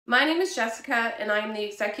My name is Jessica, and I am the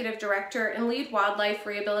Executive Director and Lead Wildlife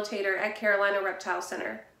Rehabilitator at Carolina Reptile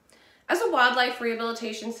Center. As a wildlife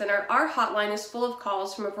rehabilitation center, our hotline is full of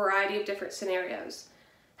calls from a variety of different scenarios.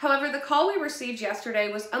 However, the call we received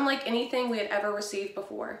yesterday was unlike anything we had ever received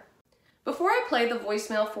before. Before I play the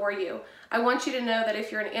voicemail for you, I want you to know that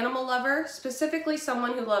if you're an animal lover, specifically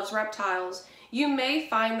someone who loves reptiles, you may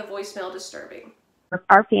find the voicemail disturbing.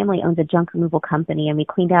 Our family owns a junk removal company, and we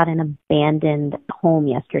cleaned out an abandoned home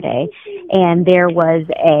yesterday, and there was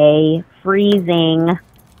a freezing,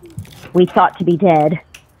 we thought to be dead,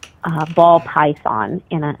 ball python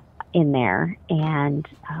in there, and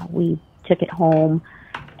we took it home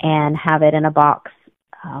and have it in a box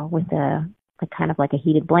with a kind of like a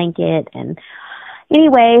heated blanket. And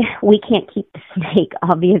anyway, we can't keep the snake,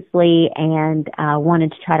 obviously, and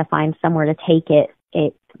wanted to try to find somewhere to take it.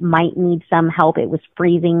 It might need some help. It was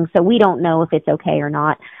freezing, so we don't know if it's okay or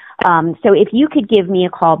not. So if you could give me a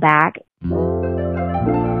call back.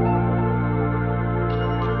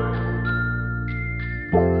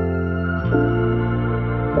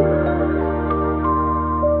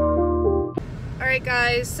 Alright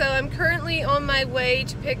guys, so I'm currently on my way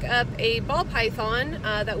to pick up a ball python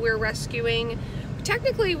that we're rescuing.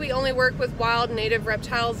 Technically, we only work with wild native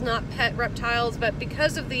reptiles, not pet reptiles, but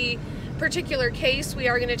because of the particular case, we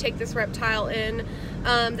are going to take this reptile in.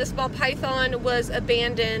 This ball python was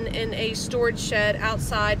abandoned in a storage shed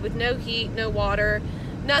outside with no heat, no water,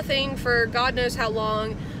 nothing for God knows how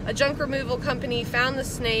long. A junk removal company found the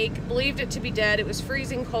snake, believed it to be dead. It was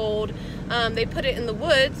freezing cold. They put it in the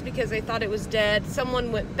woods because they thought it was dead.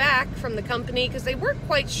 Someone went back from the company because they weren't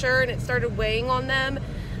quite sure, and it started weighing on them.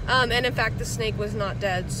 And in fact, the snake was not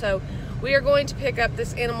dead. So we are going to pick up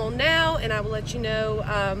this animal now, and I will let you know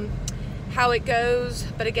how it goes.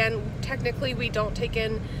 But again, technically we don't take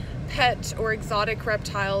in pet or exotic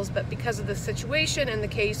reptiles, but because of the situation and the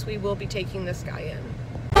case, we will be taking this guy in.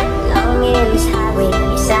 Long in this highway,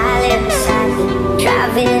 silent beside me,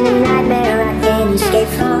 driving a nightmare I can't escape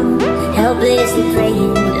from, helpless and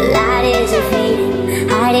praying, the light isn't fading,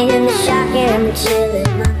 hiding in the shock and the chill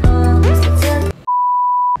in my bones.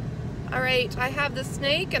 Alright, I have the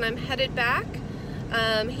snake and I'm headed back.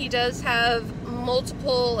 He does have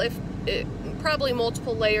multiple, probably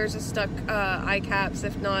multiple layers of stuck eye caps,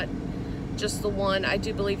 if not just the one. I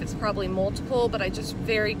do believe it's probably multiple, but I just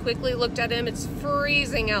very quickly looked at him. It's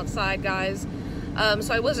freezing outside, guys.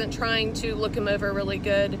 So I wasn't trying to look him over really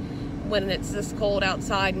good when it's this cold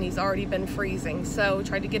outside and he's already been freezing. So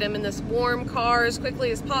tried to get him in this warm car as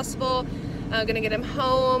quickly as possible. Gonna get him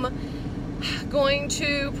home. Going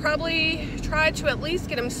to probably try to at least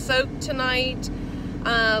get him soaked tonight.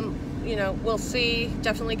 You know, we'll see.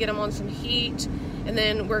 Definitely get him on some heat. And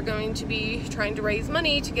then we're going to be trying to raise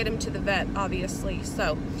money to get him to the vet, obviously.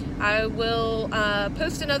 So I will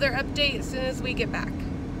post another update as soon as we get back.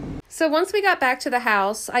 So once we got back to the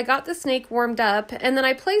house, I got the snake warmed up, and then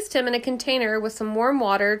I placed him in a container with some warm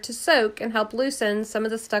water to soak and help loosen some of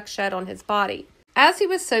the stuck shed on his body. As he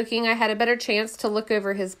was soaking, I had a better chance to look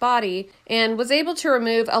over his body and was able to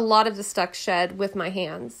remove a lot of the stuck shed with my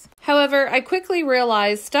hands. However, I quickly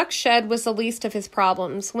realized stuck shed was the least of his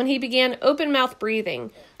problems when he began open-mouth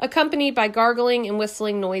breathing, accompanied by gargling and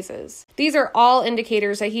whistling noises. These are all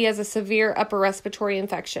indicators that he has a severe upper respiratory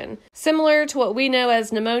infection, similar to what we know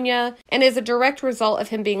as pneumonia, and is a direct result of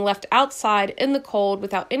him being left outside in the cold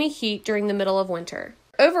without any heat during the middle of winter.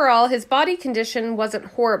 Overall, his body condition wasn't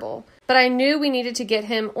horrible, but I knew we needed to get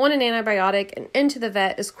him on an antibiotic and into the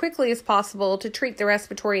vet as quickly as possible to treat the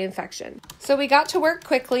respiratory infection. So we got to work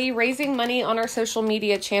quickly, raising money on our social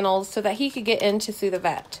media channels so that he could get in to see the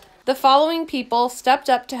vet. The following people stepped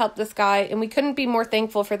up to help this guy, and we couldn't be more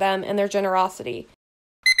thankful for them and their generosity.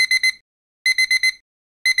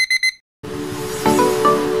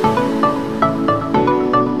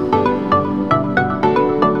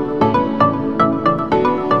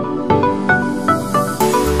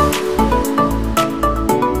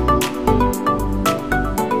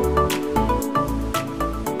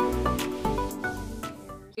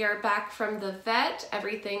 We are back from the vet.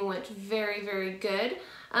 Everything went very, very good.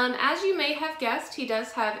 As you may have guessed, he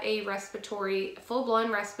does have a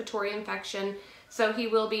full-blown respiratory infection, so he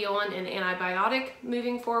will be on an antibiotic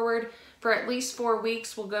moving forward for at least 4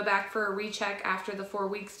 weeks. We'll go back for a recheck after the 4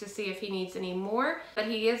 weeks to see if he needs any more, but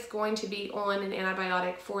he is going to be on an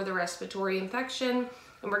antibiotic for the respiratory infection,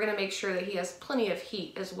 and we're going to make sure that he has plenty of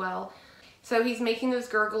heat as well. So he's making those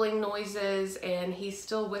gurgling noises, and he's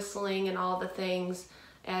still whistling and all the things,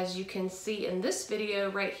 as you can see in this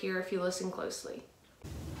video right here if you listen closely.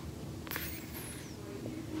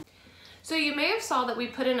 So you may have saw that we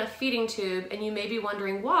put in a feeding tube, and you may be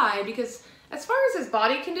wondering why, because As far as his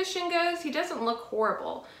body condition goes, he doesn't look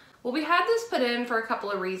horrible. Well, we had this put in for a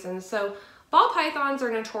couple of reasons. So ball pythons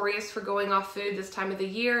are notorious for going off food this time of the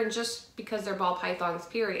year, and just because they're ball pythons,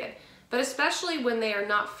 period. But especially when they are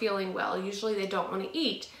not feeling well, usually they don't want to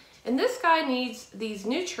eat. And this guy needs these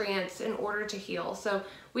nutrients in order to heal. So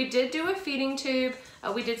we did do a feeding tube.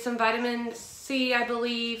 We did some vitamin C, I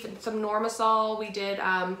believe, and some Normasol. We did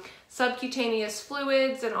subcutaneous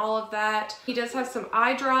fluids and all of that. He does have some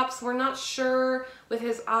eye drops. We're not sure with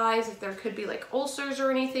his eyes if there could be like ulcers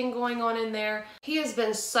or anything going on in there. He has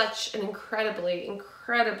been such an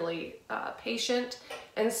incredibly patient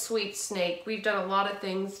and sweet snake. We've done a lot of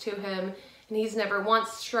things to him, and he's never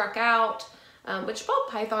once struck out. Which ball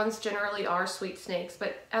pythons generally are sweet snakes,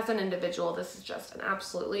 but as an individual, this is just an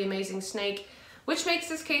absolutely amazing snake, which makes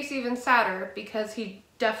this case even sadder because he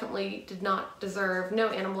definitely did not deserve, no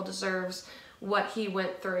animal deserves what he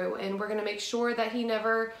went through, and we're going to make sure that he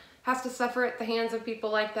never has to suffer at the hands of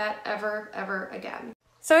people like that ever again.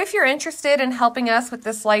 So if you're interested in helping us with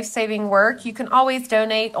this life-saving work, you can always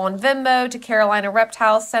donate on Venmo to Carolina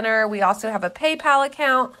Reptile Center. We also have a PayPal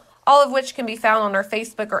account, all of which can be found on our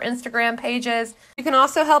Facebook or Instagram pages. You can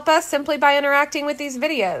also help us simply by interacting with these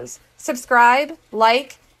videos. Subscribe,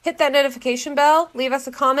 like, hit that notification bell, leave us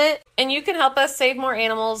a comment, and you can help us save more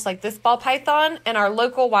animals like this ball python and our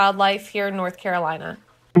local wildlife here in North Carolina.